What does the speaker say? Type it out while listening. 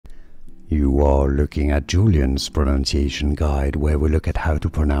You are looking at Julian's pronunciation guide, where we look at how to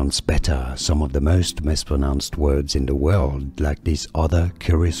pronounce better some of the most mispronounced words in the world, like this other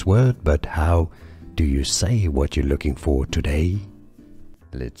curious word. But how do you say what you're looking for today?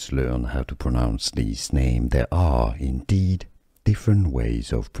 Let's learn how to pronounce this name. There are indeed different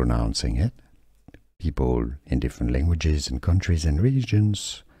ways of pronouncing it. People in different languages and countries and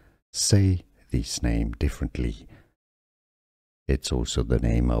regions say this name differently. It's also the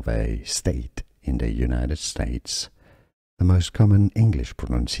name of a state in the United States. The most common English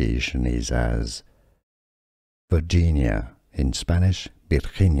pronunciation is as Virginia. In Spanish,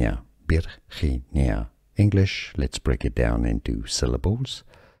 Virginia, Virginia. English, let's break it down into syllables.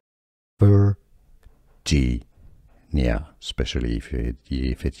 Virginia, especially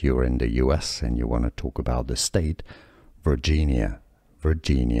if you're in the US and you want to talk about the state, Virginia,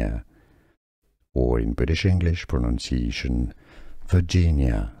 Virginia. Or in British English pronunciation,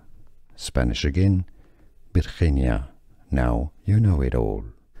 Virginia. Spanish again, Virginia. Now you know it all.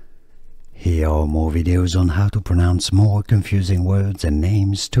 Here are more videos on how to pronounce more confusing words and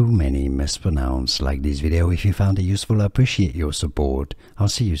names too many mispronounced. Like this video if you found it useful. I appreciate your support. I'll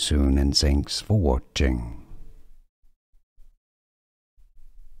see you soon and thanks for watching.